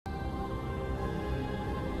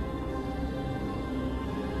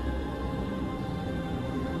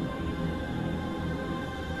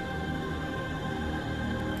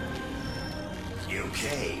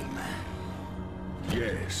came.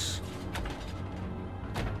 Yes.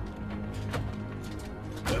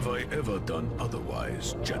 Have I ever done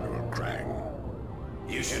otherwise, General Krang?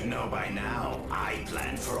 You should know by now, I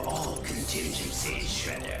plan for all contingencies,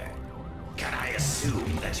 Shredder. Can I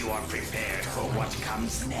assume that you are prepared for what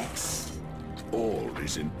comes next? All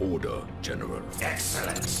is in order, General.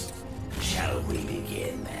 Excellent. Shall we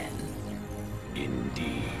begin then?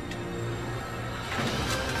 Indeed.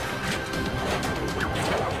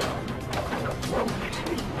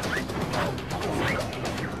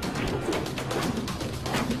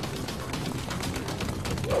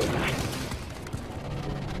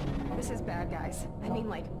 This is bad, guys. I mean,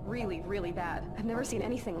 like, really, really bad. I've never seen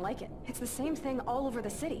anything like it. It's the same thing all over the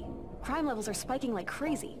city. Crime levels are spiking like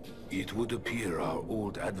crazy. It would appear our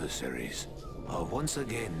old adversaries are once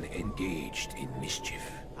again engaged in mischief.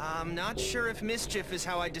 I'm not sure if mischief is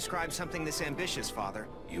how I describe something this ambitious, Father.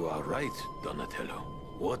 You are right, Donatello.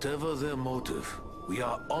 Whatever their motive, we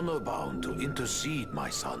are honor-bound to intercede, my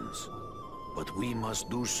sons. But we must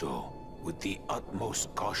do so with the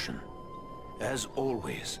utmost caution. As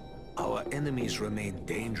always, our enemies remain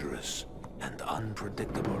dangerous and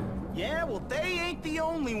unpredictable. Yeah, well, they ain't the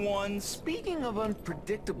only ones. Speaking of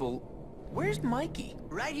unpredictable, where's Mikey?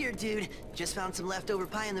 Right here, dude. Just found some leftover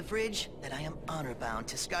pie in the fridge that I am honor-bound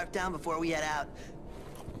to scarf down before we head out.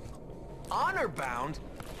 Honor-bound?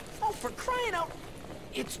 Oh, for crying out...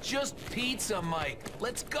 It's just pizza, Mike.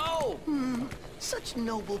 Let's go! Such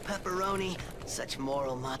noble pepperoni. Such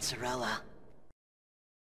moral mozzarella.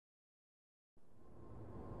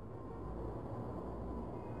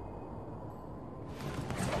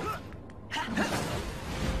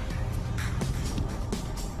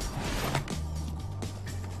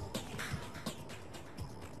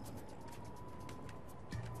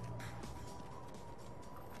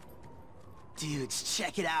 Dudes,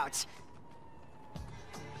 check it out.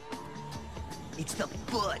 It's the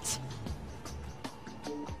foot.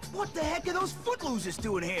 What the heck are those foot losers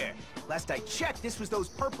doing here? Last I checked, this was those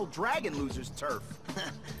purple dragon losers' turf.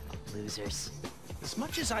 Losers. As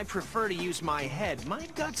much as I prefer to use my head, my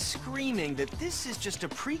gut's screaming that this is just a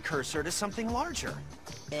precursor to something larger.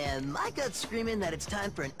 And my gut's screaming that it's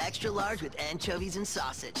time for an extra large with anchovies and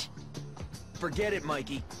sausage. Forget it,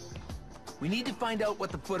 Mikey. We need to find out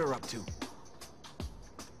what the Foot are up to.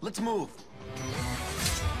 Let's move.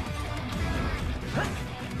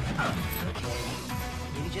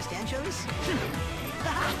 Maybe just anchovies?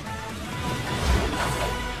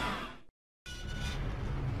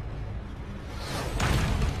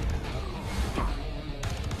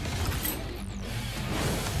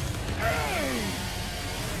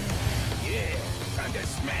 Yeah, time to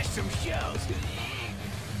smash some shells.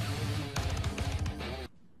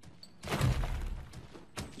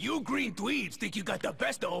 You green dweebs think you got the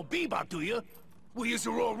best of old Bebop, do you? Well,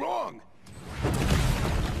 you're all wrong.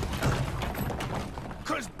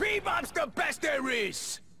 Cause Bebop's the best there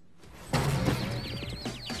is! And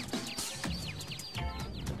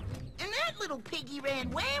that little piggy ran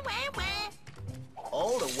where?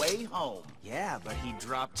 All the way home. Yeah, but he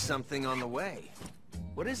dropped something on the way.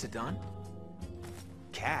 What is it, Don?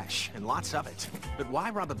 Cash, and lots of it. But why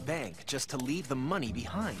rob a bank just to leave the money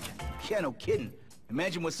behind? Yeah, no kidding.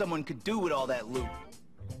 Imagine what someone could do with all that loot.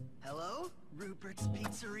 Hello? Rupert's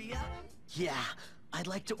Pizzeria? Yeah, I'd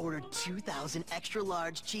like to order 2,000 extra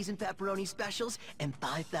large cheese and pepperoni specials and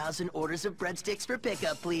 5,000 orders of breadsticks for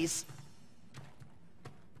pickup, please.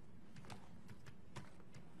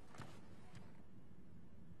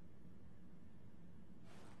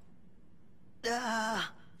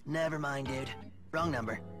 Never mind, dude. Wrong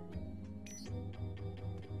number.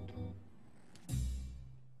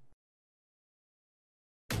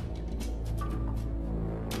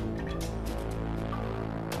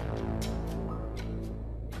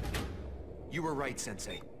 You were right,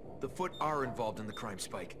 Sensei. The Foot are involved in the crime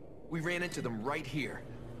spike. We ran into them right here.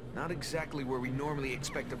 Not exactly where we normally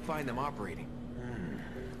expect to find them operating.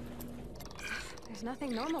 There's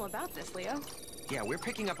nothing normal about this, Leo. Yeah, we're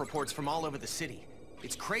picking up reports from all over the city.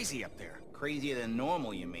 It's crazy up there. Crazier than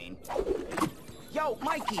normal, you mean? Yo,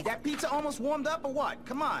 Mikey, that pizza almost warmed up or what?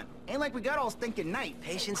 Come on. Ain't like we got all stinking night.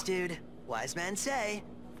 Patience, dude. Wise men say,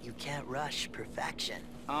 you can't rush perfection.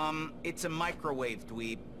 It's a microwave,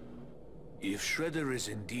 dweeb. If Shredder is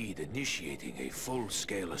indeed initiating a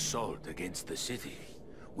full-scale assault against the city,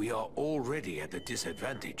 we are already at a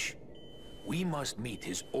disadvantage. We must meet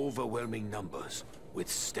his overwhelming numbers with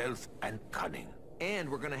stealth and cunning. And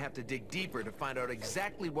we're gonna have to dig deeper to find out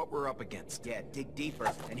exactly what we're up against. Yeah, dig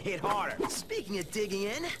deeper and hit harder. Speaking of digging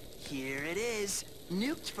in, here it is.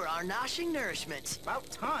 Nuked for our noshing nourishment. About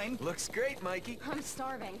time. Looks great, Mikey. I'm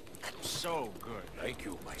starving. So good. Thank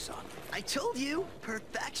you, my son. I told you,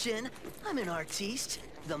 perfection. I'm an artiste,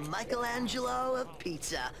 the Michelangelo of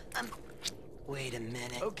pizza. Wait a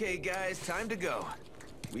minute. Okay, guys, time to go.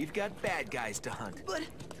 We've got bad guys to hunt. But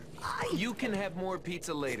You can have more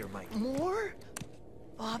pizza later, Mikey. More?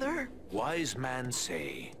 Father? Wise man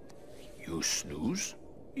say, you snooze,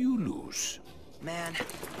 you lose. Man,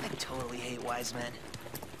 I totally hate wise men.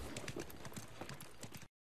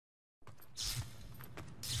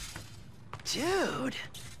 Dude!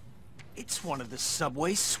 It's one of the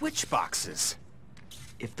subway switch boxes.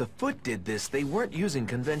 If the Foot did this, they weren't using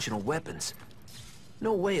conventional weapons.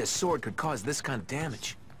 No way a sword could cause this kind of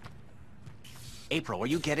damage. April, are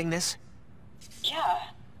you getting this? Yeah,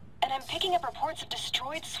 and I'm picking up reports of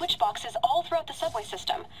destroyed switch boxes all throughout the subway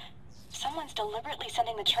system. Someone's deliberately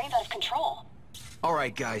sending the trains out of control. All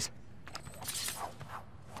right, guys.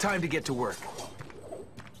 Time to get to work.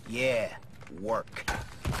 Yeah, work.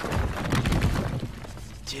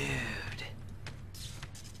 Dude.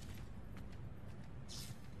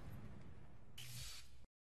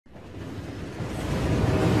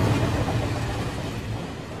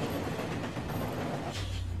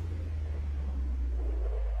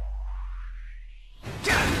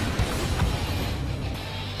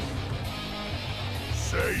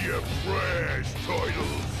 Say your prayers,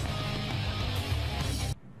 turtles.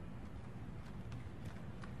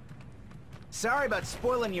 Sorry about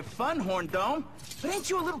spoiling your fun, Horn Dome. But ain't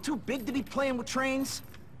you a little too big to be playing with trains?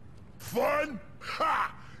 Fun?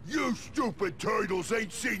 Ha! You stupid turtles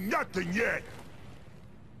ain't seen nothing yet.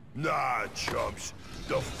 Nah, chumps.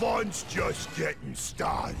 The fun's just getting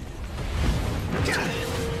started.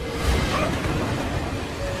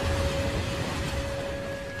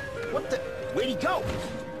 What the? Where'd he go?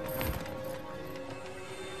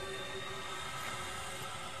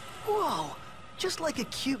 Whoa! Just like a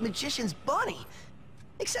cute magician's bunny.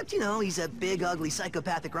 Except, you know, he's a big, ugly,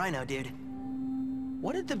 psychopathic rhino dude.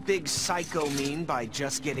 What did the big psycho mean by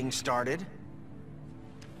just getting started?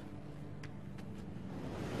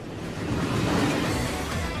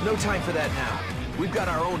 No time for that now. We've got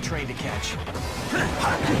our own train to catch.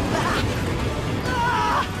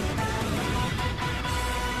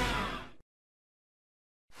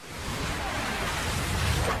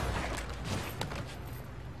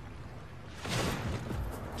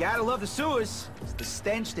 Gotta love the sewers. It's the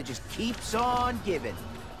stench that just keeps on giving.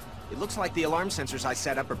 It looks like the alarm sensors I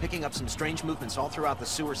set up are picking up some strange movements all throughout the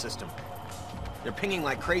sewer system. They're pinging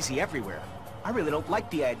like crazy everywhere. I really don't like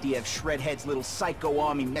the idea of Shredhead's little psycho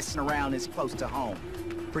army messing around this close to home.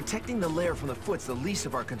 Protecting the lair from the Foot's the least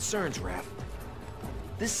of our concerns, Raph.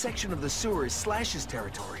 This section of the sewer is Slash's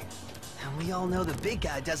territory. And we all know the big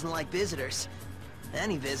guy doesn't like visitors.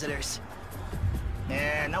 Any visitors.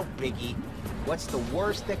 Nah, no biggie. What's the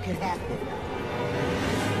worst that could happen?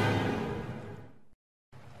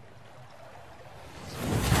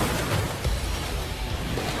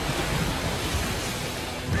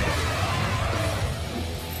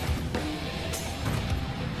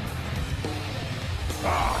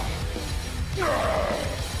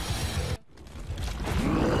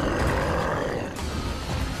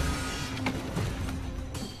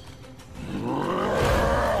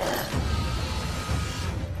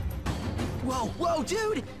 Whoa,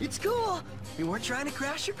 dude! It's cool! We weren't trying to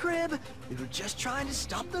crash your crib. We were just trying to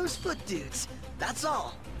stop those Foot dudes. That's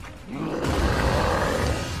all.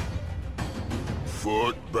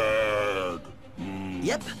 Foot bad.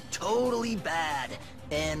 Yep, totally bad.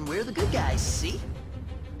 And we're the good guys, see?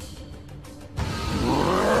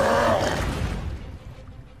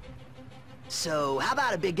 So, how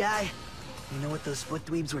about it, big guy? You know what those Foot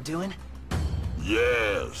dweebs were doing?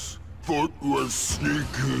 Yes, Foot was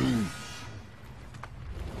sneaking.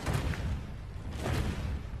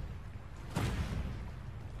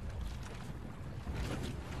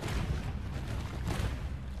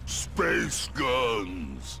 Space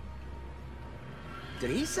guns. Did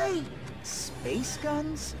he say space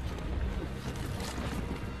guns?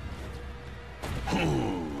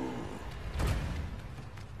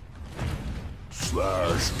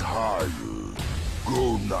 Slash tired.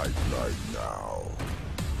 Go night-night now.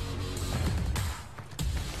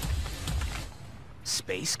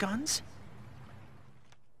 Space guns?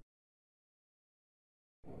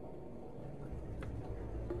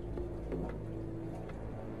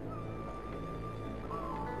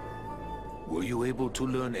 Were you able to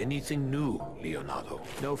learn anything new, Leonardo?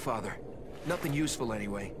 No, Father. Nothing useful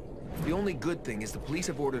anyway. The only good thing is the police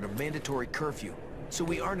have ordered a mandatory curfew. so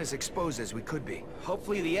we aren't as exposed as we could be.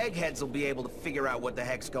 Hopefully the eggheads will be able to figure out what the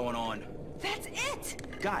heck's going on. That's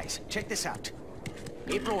it! Guys, check this out.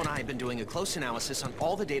 April and I have been doing a close analysis on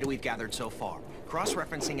all the data we've gathered so far,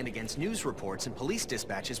 cross-referencing it against news reports and police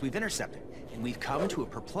dispatches we've intercepted, and we've come to a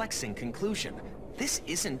perplexing conclusion. This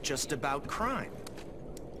isn't just about crime.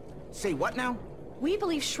 Say what now? We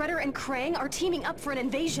believe Shredder and Krang are teaming up for an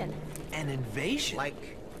invasion. An invasion?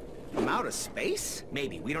 Like, from outer space?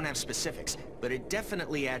 Maybe, we don't have specifics, but it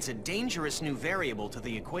definitely adds a dangerous new variable to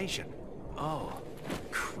the equation. Oh,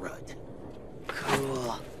 crud.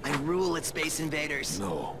 Cool. I rule at Space Invaders.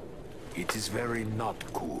 No, it is very not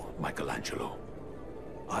cool, Michelangelo.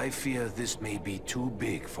 I fear this may be too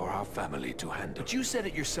big for our family to handle. But you said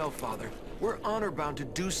it yourself, Father. We're honor-bound to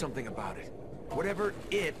do something about it. Whatever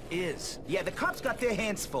it is. Yeah, the cops got their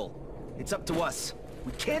hands full. It's up to us.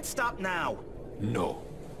 We can't stop now. No.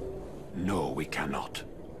 No, we cannot.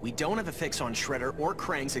 We don't have a fix on Shredder or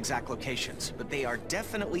Krang's exact locations, but they are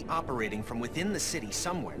definitely operating from within the city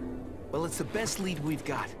somewhere. Well, it's the best lead we've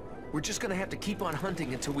got. We're just gonna have to keep on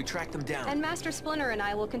hunting until we track them down. And Master Splinter and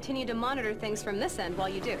I will continue to monitor things from this end while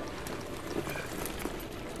you do.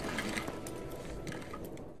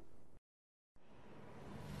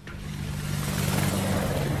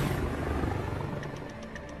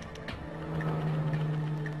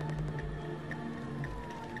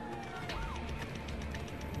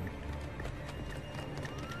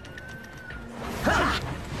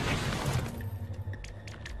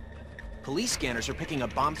 Police scanners are picking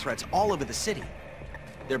up bomb threats all over the city.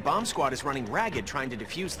 Their bomb squad is running ragged trying to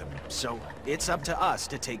defuse them, so it's up to us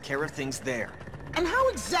to take care of things there. And how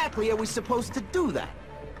exactly are we supposed to do that?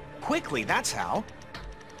 Quickly, that's how.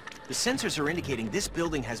 The sensors are indicating this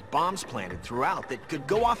building has bombs planted throughout that could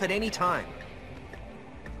go off at any time.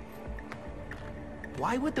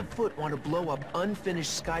 Why would the Foot want to blow up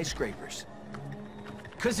unfinished skyscrapers?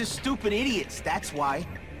 'Cause they're stupid idiots, that's why.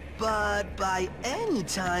 But by any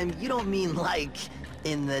time, you don't mean like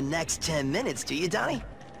in the next 10 minutes, do you, Donnie?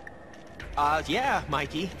 Yeah,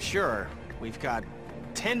 Mikey, sure. We've got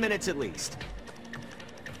 10 minutes at least.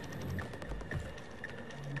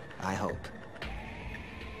 I hope.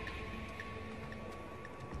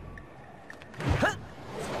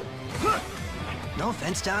 No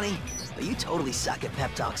offense, Donnie, but you totally suck at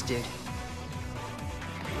pep talks, dude.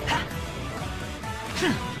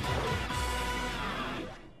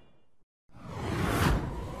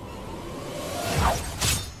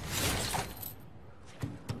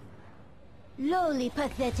 Lowly,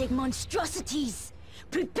 pathetic monstrosities!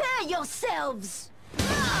 Prepare yourselves!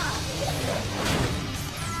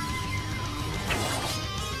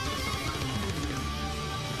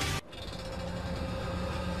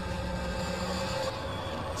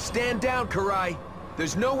 Stand down, Karai.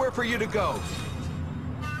 There's nowhere for you to go.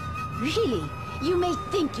 Really? You may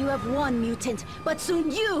think you have won, Mutant, but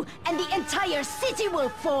soon you and the entire city will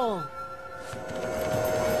fall!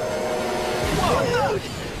 Whoa!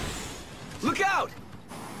 Look out!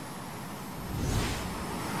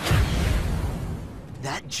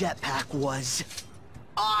 That jetpack was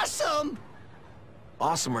awesome!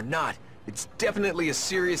 Awesome or not, it's definitely a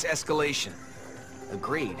serious escalation.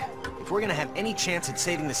 Agreed. If we're gonna have any chance at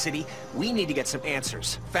saving the city, we need to get some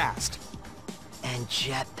answers, fast. And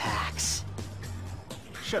jetpacks.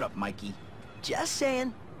 Shut up, Mikey. Just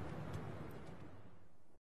saying.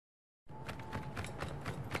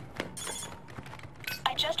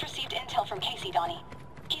 I just received intel from Casey, Donnie.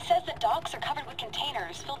 He says the docks are covered with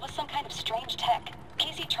containers filled with some kind of strange tech.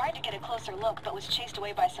 Casey tried to get a closer look, but was chased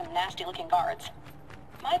away by some nasty-looking guards.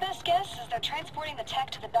 My best guess is they're transporting the tech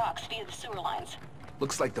to the docks via the sewer lines.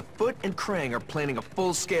 Looks like the Foot and Krang are planning a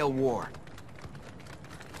full-scale war.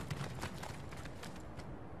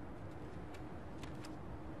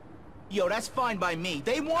 Yo, that's fine by me.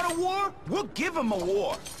 They want a war? We'll give them a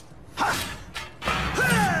war. Ha!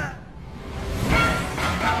 Ha!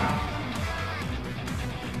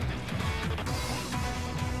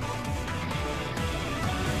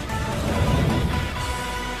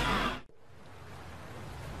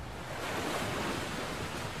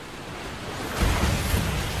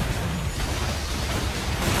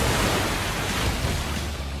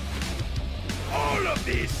 All of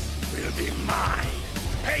this will be mine.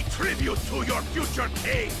 Pay tribute to your future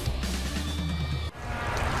king!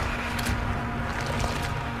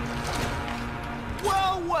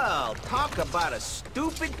 Well, well, talk about a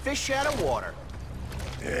stupid fish out of water.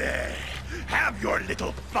 Have your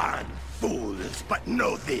little fun, fools, but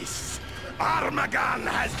know this. Armageddon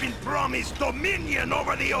has been promised dominion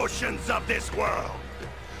over the oceans of this world.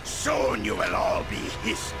 Soon you will all be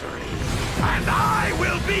history, and I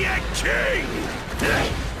will be a king!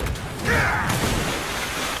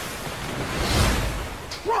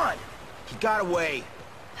 Run! He got away.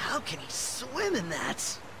 How can he swim in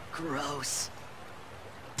that? Gross.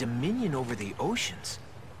 Dominion over the oceans?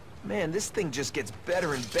 Man, this thing just gets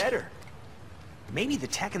better and better. Maybe the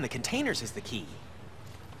tech in the containers is the key.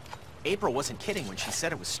 April wasn't kidding when she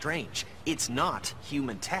said it was strange. It's not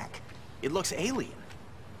human tech. It looks alien.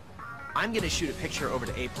 I'm gonna shoot a picture over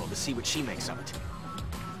to April to see what she makes of it.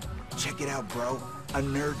 Check it out, bro. A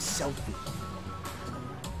nerd selfie.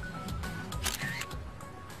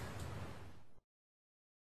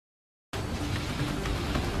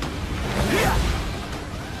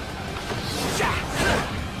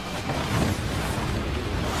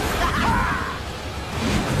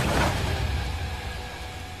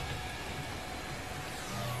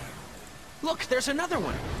 Look, there's another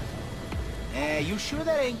one. You sure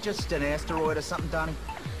that ain't just an asteroid or something, Donnie?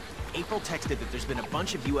 April texted that there's been a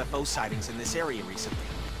bunch of UFO sightings in this area recently.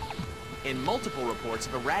 And multiple reports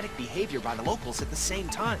of erratic behavior by the locals at the same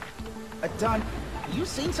time. Don, you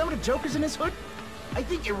seen some of the jokers in this hood? I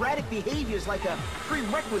think erratic behavior is like a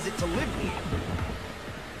prerequisite to live here.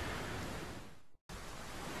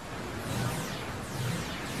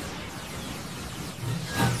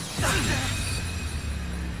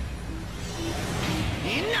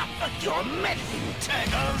 Enough of your meddling,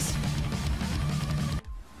 turtles!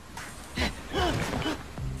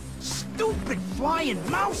 Stupid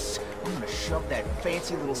flying mouse! I'm gonna shove that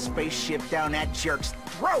fancy little spaceship down that jerk's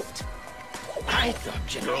throat! I thought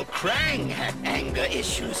General Krang had anger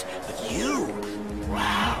issues, but you...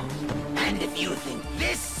 Wow! And if you think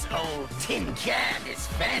this old tin can is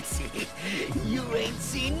fancy, you ain't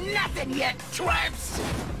seen nothing yet, twerps!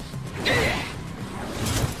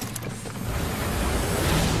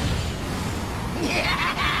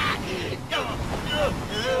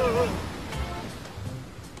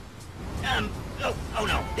 Oh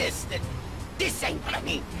no, this ain't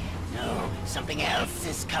funny. No, something else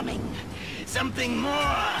is coming. Something more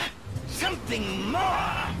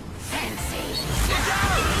fancy.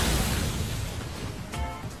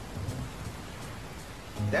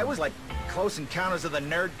 That was like Close Encounters of the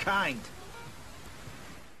Nerd kind.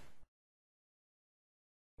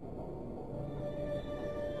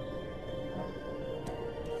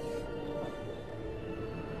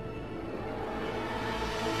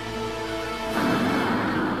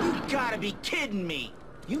 Gotta be kidding me!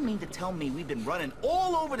 You mean to tell me we've been running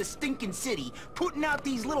all over the stinking city, putting out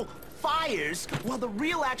these little fires, while the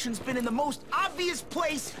real action's been in the most obvious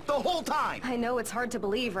place the whole time? I know it's hard to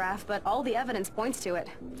believe, Raph, but all the evidence points to it.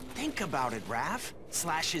 Think about it, Raph.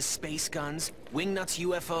 Slash's space guns, Wingnuts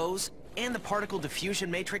UFOs, and the particle diffusion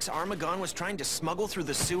matrix Armagon was trying to smuggle through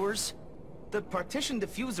the sewers. The partition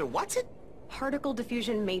diffuser, what's it? Particle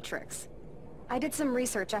diffusion matrix. I did some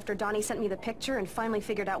research after Donnie sent me the picture and finally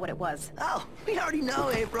figured out what it was. Oh, we already know,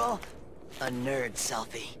 April. A nerd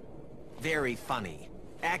selfie. Very funny.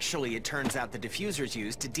 Actually, it turns out the diffuser's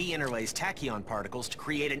used to de-interlace tachyon particles to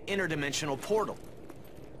create an interdimensional portal.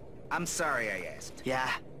 I'm sorry I asked. Yeah,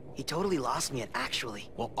 he totally lost me at actually.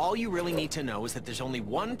 Well, all you really need to know is that there's only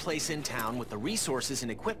one place in town with the resources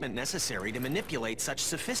and equipment necessary to manipulate such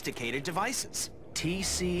sophisticated devices.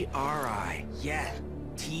 TCRI. Yeah,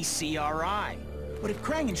 TCRI. But if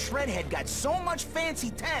Krang and Shredhead got so much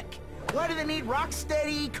fancy tech, why do they need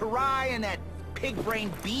Rocksteady, Karai, and that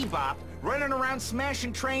pig-brained Bebop running around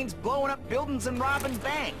smashing trains, blowing up buildings, and robbing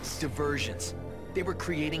banks? Diversions. They were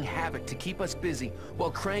creating havoc to keep us busy,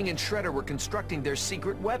 while Krang and Shredder were constructing their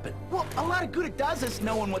secret weapon. Well, a lot of good it does us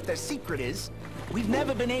knowing what their secret is. We've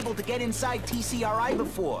never been able to get inside TCRI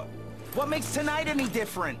before. What makes tonight any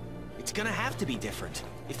different? It's gonna have to be different.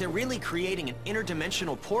 If they're really creating an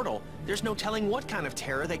interdimensional portal, there's no telling what kind of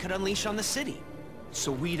terror they could unleash on the city.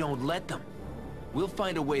 So we don't let them. We'll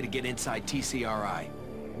find a way to get inside TCRI.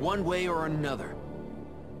 One way or another.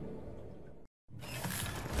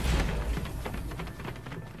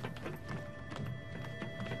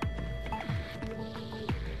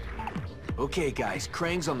 Okay, guys,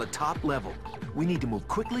 Krang's on the top level. We need to move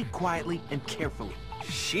quickly, quietly, and carefully.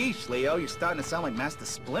 Sheesh, Leo, you're starting to sound like Master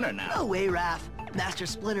Splinter now. No way, Raph. Master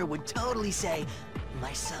Splinter would totally say,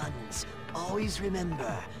 "My sons, always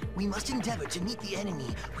remember, we must endeavor to meet the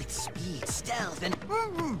enemy with speed, stealth, and..."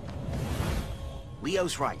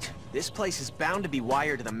 Leo's right. This place is bound to be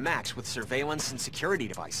wired to the max with surveillance and security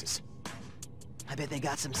devices. I bet they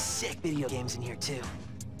got some sick video games in here, too.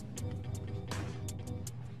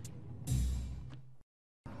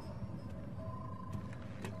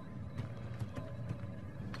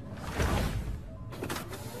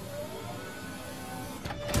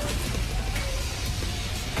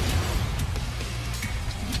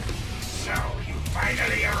 So, you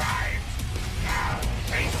finally arrived. Now,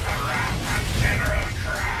 face the wrath of General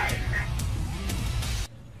Krang.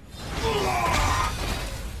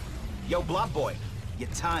 Blob Boy, your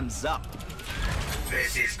time's up.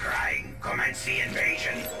 This is Krang. Commence the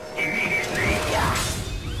invasion immediately.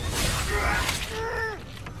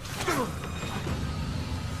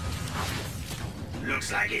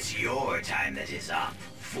 Looks like it's your time that is up,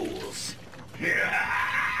 fools.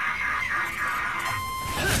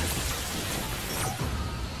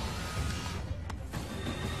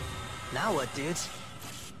 Now what, dudes?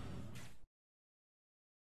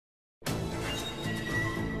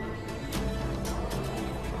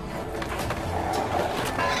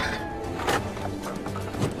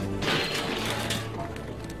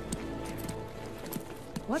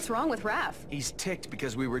 What's wrong with Raph? He's ticked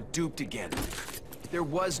because we were duped again. There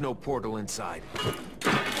was no portal inside.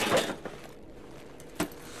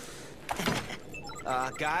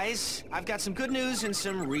 Guys, I've got some good news and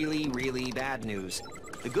some really, really bad news.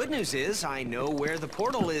 The good news is I know where the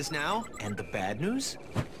portal is now, and the bad news? Is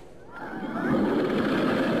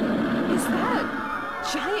that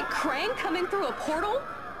a giant Krang coming through a portal?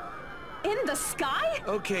 In the sky?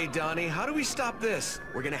 Okay, Donnie, how do we stop this?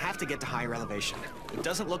 We're gonna have to get to higher elevation. It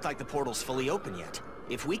doesn't look like the portal's fully open yet.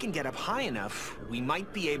 If we can get up high enough, we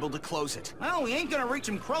might be able to close it. Well, we ain't gonna reach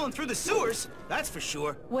him crawling through the sewers, that's for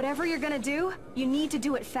sure. Whatever you're gonna do, you need to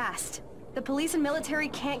do it fast. The police and military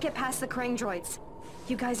can't get past the Krang droids.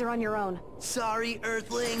 You guys are on your own. Sorry,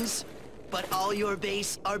 Earthlings, but all your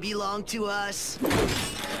base are belong to us.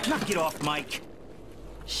 Knock it off, Mike.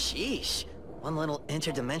 Sheesh. One little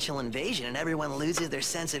interdimensional invasion and everyone loses their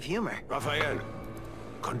sense of humor. Raphael,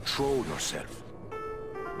 control yourself.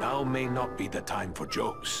 Now may not be the time for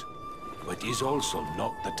jokes, but is also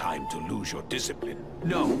not the time to lose your discipline.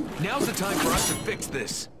 No, now's the time for us to fix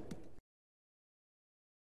this.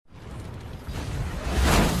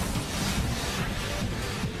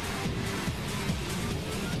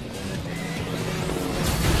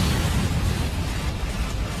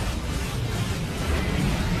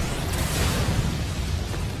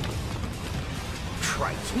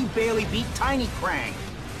 Christ, we barely beat Tiny Krang.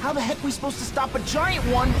 How the heck are we supposed to stop a giant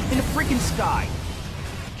one in the freaking sky?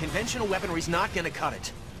 Conventional weaponry's not gonna cut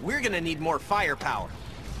it. We're gonna need more firepower.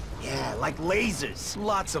 Yeah, like lasers.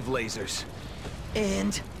 Lots of lasers.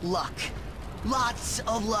 And luck. Lots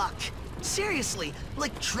of luck. Seriously,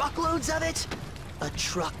 like truckloads of it? A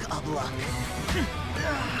truck of luck.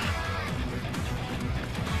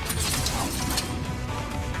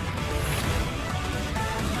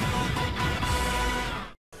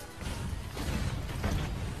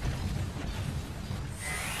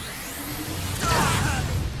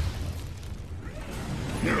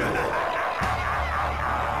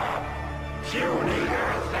 Puny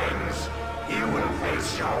Earthlings, you will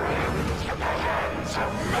face your end at the hands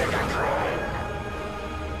of Megacrime.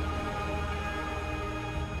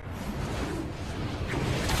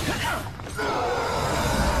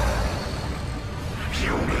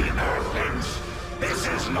 Puny Earthlings, this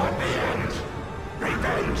is not the end.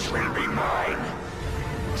 Revenge will be mine.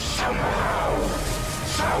 Somehow,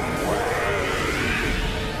 some way.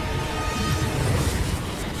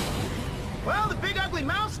 Well, the big ugly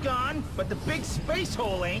mouse gone, but the big space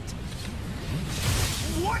hole ain't.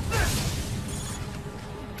 What the?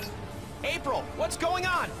 April, what's going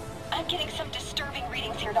on? I'm getting some disturbing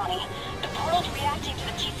readings here, Donnie. The portal's reacting to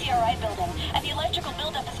the TCRI building, and the electrical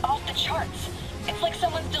buildup is off the charts. It's like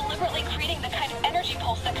someone's deliberately creating the kind of energy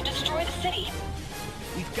pulse that could destroy the city.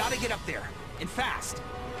 We've got to get up there, and fast.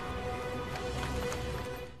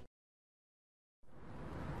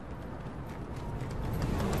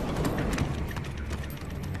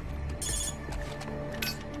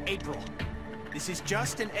 April, this is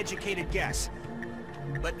just an educated guess.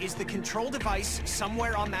 But is the control device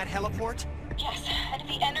somewhere on that heliport? Yes, and if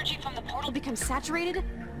the energy from the portal Will become saturated,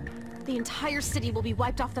 the entire city will be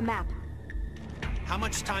wiped off the map. How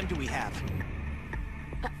much time do we have?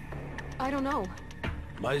 I don't know.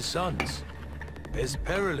 My sons, as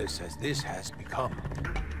perilous as this has become,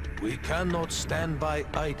 we cannot stand by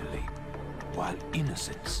idly while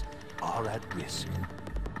innocents are at risk.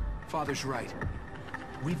 Father's right.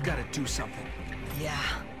 We've got to do something. Yeah.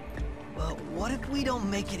 Well, what if we don't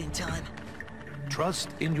make it in time?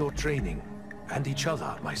 Trust in your training and each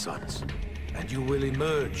other, my sons, and you will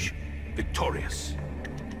emerge victorious.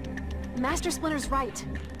 Master Splinter's right.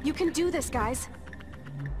 You can do this, guys.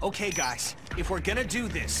 Okay, guys. If we're gonna do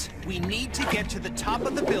this, we need to get to the top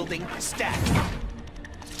of the building, stat.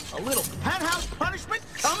 A little penthouse punishment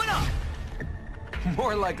coming up.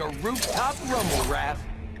 More like a rooftop rumble, Raph.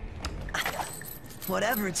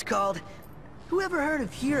 Whatever it's called. Whoever heard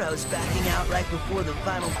of heroes backing out right before the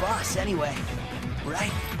final boss anyway?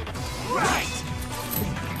 Right? Right!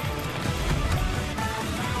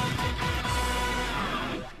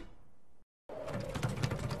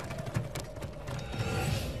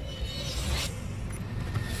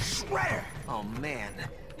 man.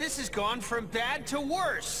 This has gone from bad to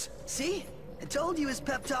worse. See? I told you his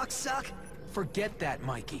pep talks suck. Forget that,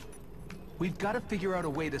 Mikey. We've got to figure out a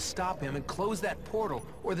way to stop him and close that portal,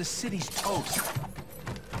 or the city's toast.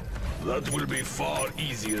 That will be far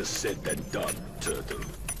easier said than done, Turtle.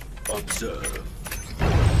 Observe.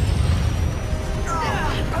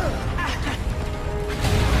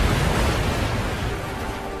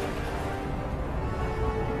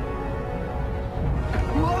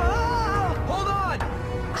 Hold on!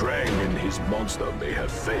 Krang and his monster may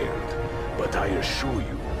have failed, but I assure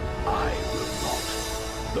you, I will not.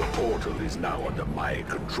 The portal is now under my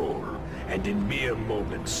control, and in mere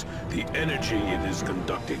moments, the energy it is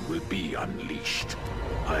conducting will be unleashed.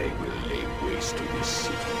 I will lay waste to this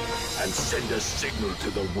city, and send a signal to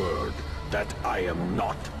the world that I am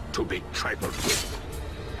not to be trifled with.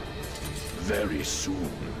 Very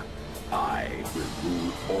soon, I will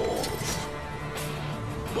rule all.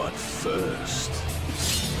 But first...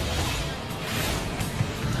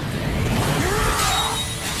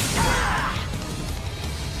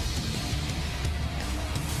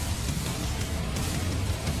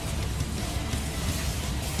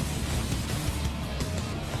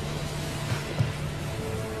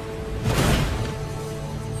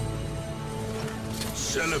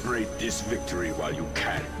 Celebrate this victory while you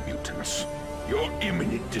can, mutants. Your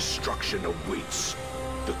imminent destruction awaits.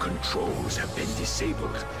 The controls have been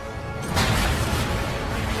disabled.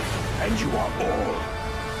 And you are all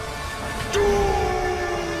doomed!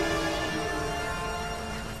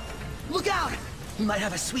 Look out! He might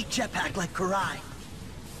have a sweet jetpack like Karai.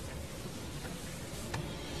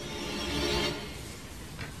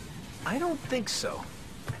 I don't think so.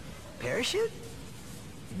 Parachute?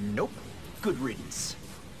 Nope. Good riddance.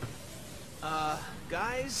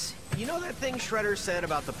 Guys, you know that thing Shredder said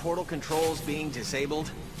about the portal controls being disabled?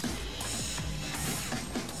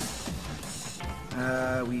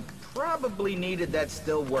 We probably needed that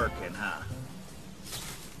still working, huh?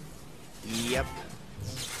 Yep.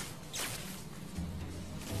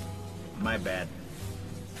 My bad.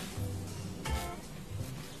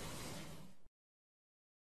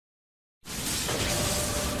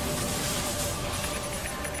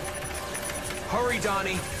 Hurry,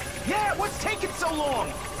 Donnie. Yeah, what's taking so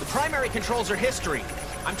long? The primary controls are history.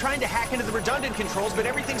 I'm trying to hack into the redundant controls, but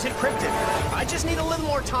everything's encrypted. I just need a little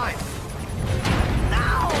more time.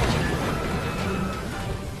 Ow!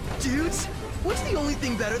 Dudes, what's the only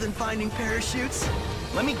thing better than finding parachutes?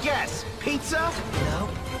 Let me guess. Pizza? No.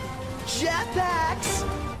 Jetpacks!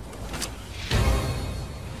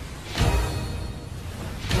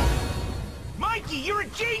 Mikey, you're a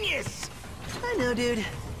genius! I know, dude.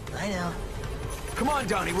 I know. Come on,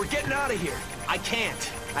 Donnie, we're getting out of here. I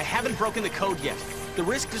can't. I haven't broken the code yet. The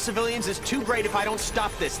risk to civilians is too great if I don't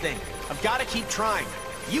stop this thing. I've got to keep trying.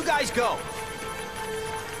 You guys go.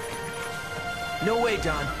 No way,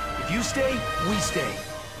 Don. If you stay, we stay.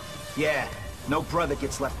 Yeah, no brother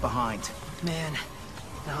gets left behind. Man,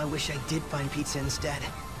 now I wish I did find pizza instead.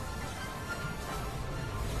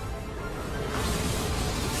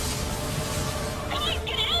 Guys,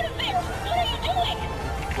 get out of there! What are you doing?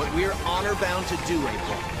 What we're honor-bound to do,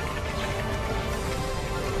 April.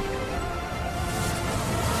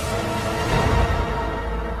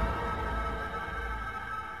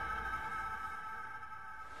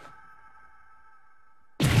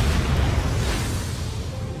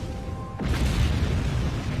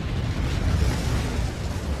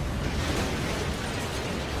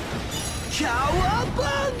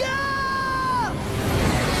 Cowabunga!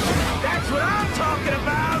 That's what I'm talking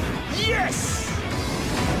about! Yes!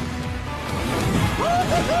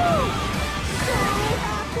 Woo-hoo-hoo! So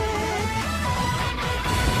epic!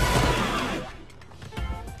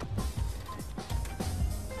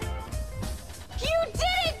 You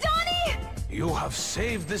did it, Donnie! You have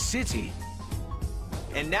saved the city.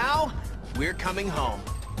 And now, we're coming home.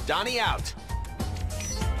 Donnie out.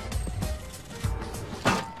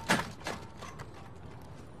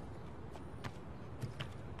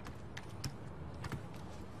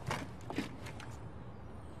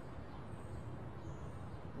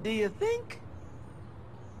 Do you think?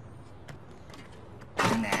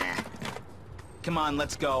 Nah. Come on,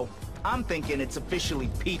 let's go. I'm thinking it's officially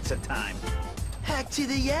pizza time. Heck to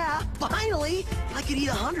the yeah! Finally! I could eat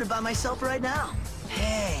 100 by myself right now.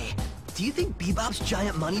 Hey, do you think Bebop's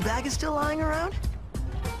giant money bag is still lying around?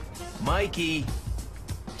 Mikey.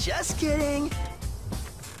 Just kidding!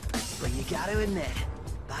 But you gotta admit,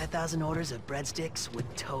 5,000 orders of breadsticks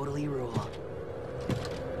would totally rule.